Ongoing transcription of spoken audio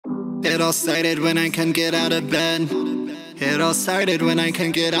It all started when I couldn't get out of bed. It all started when I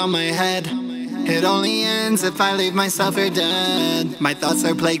couldn't get out my head. It only ends if I leave myself for dead. My thoughts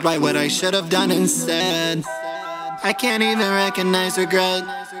are plagued by what I should have done instead. I can't even recognize regret.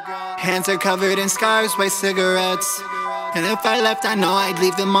 Hands are covered in scars by cigarettes. And if I left, I know I'd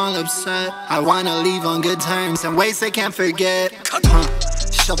leave them all upset. I wanna leave on good terms and ways they can't forget.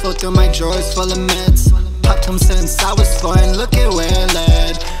 Shuffle through my drawers full of meds. Popped them since I was 4 and look at where it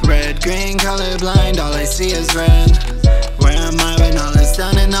led. Red, green, colorblind, all I see is red. Where am I when all is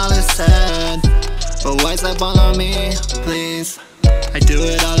done and all is said? But why's that ball on me, please? I do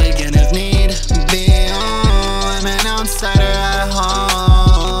it all again if need be. Oh, I'm an outsider at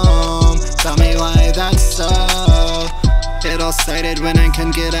home. Tell me why that's so. It all started when I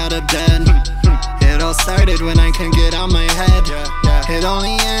couldn't get out of bed. It all started when I couldn't get out my head. It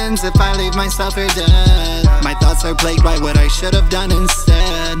only ends if I leave myself for dead. My thoughts are plagued by what I should have done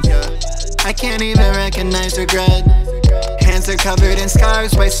instead. I can't even recognize regret. Hands are covered in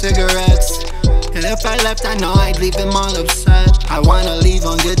scars by cigarettes. And if I left, I know I'd leave them all upset. I wanna leave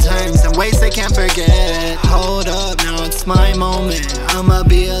on good terms and ways they can't forget. Hold up, now it's my moment. I'ma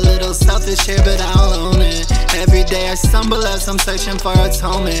be a little selfish here, but I'll own it. Every day I stumble as I'm searching for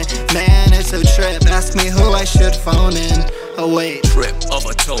atonement. Man, it's a trip, ask me who I should phone in. Oh wait, trip of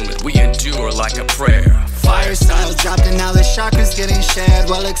atonement, we endure like a prayer. Fire styles dropped and now the chakra's getting shared.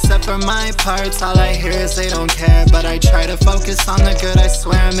 Well, except for my parts, all I hear is they don't care. But I try to focus on the good, I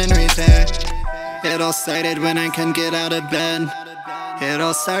swear I'm in repair. It all started when I couldn't get out of bed. It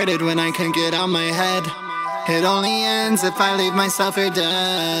all started when I couldn't get out my head. It only ends if I leave myself for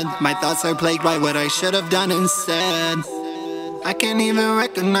dead. My thoughts are plagued by what I should have done instead. I can't even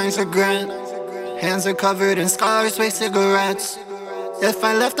recognize regret. Hands are covered in scars by cigarettes. If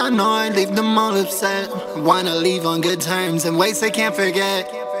I left, I know I'd leave them all upset. Wanna leave on good terms and ways they can't forget.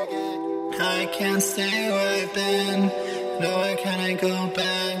 I can't stay where I've been. Nowhere can I go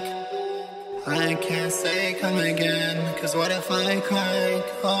back. I can't say come again, cause what if I cry?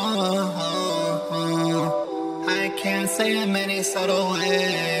 I can't say in many subtle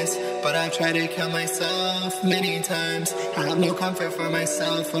ways, but I've tried to kill myself many times. I have no comfort for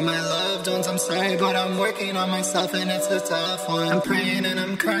myself or my loved ones. I'm sorry, but I'm working on myself and it's a tough one. I'm praying and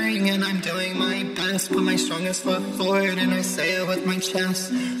I'm crying and I'm doing my best. Put my strongest foot forward and I say it with my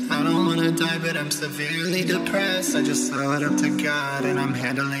chest. I don't wanna die, but I'm severely depressed. I just throw it up to God and I'm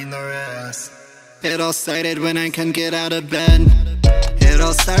handling the rest. It all started when I couldn't get out of bed. It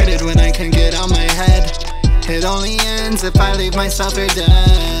all started when I couldn't get out my head. It only ends if I leave myself for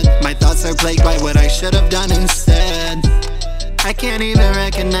dead. My thoughts are plagued by what I should have done instead. I can't even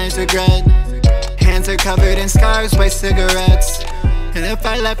recognize regret. Hands are covered in scars by cigarettes. And if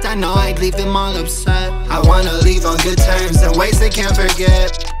I left, I know I'd leave them all upset. I wanna leave on good terms and ways they can't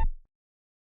forget.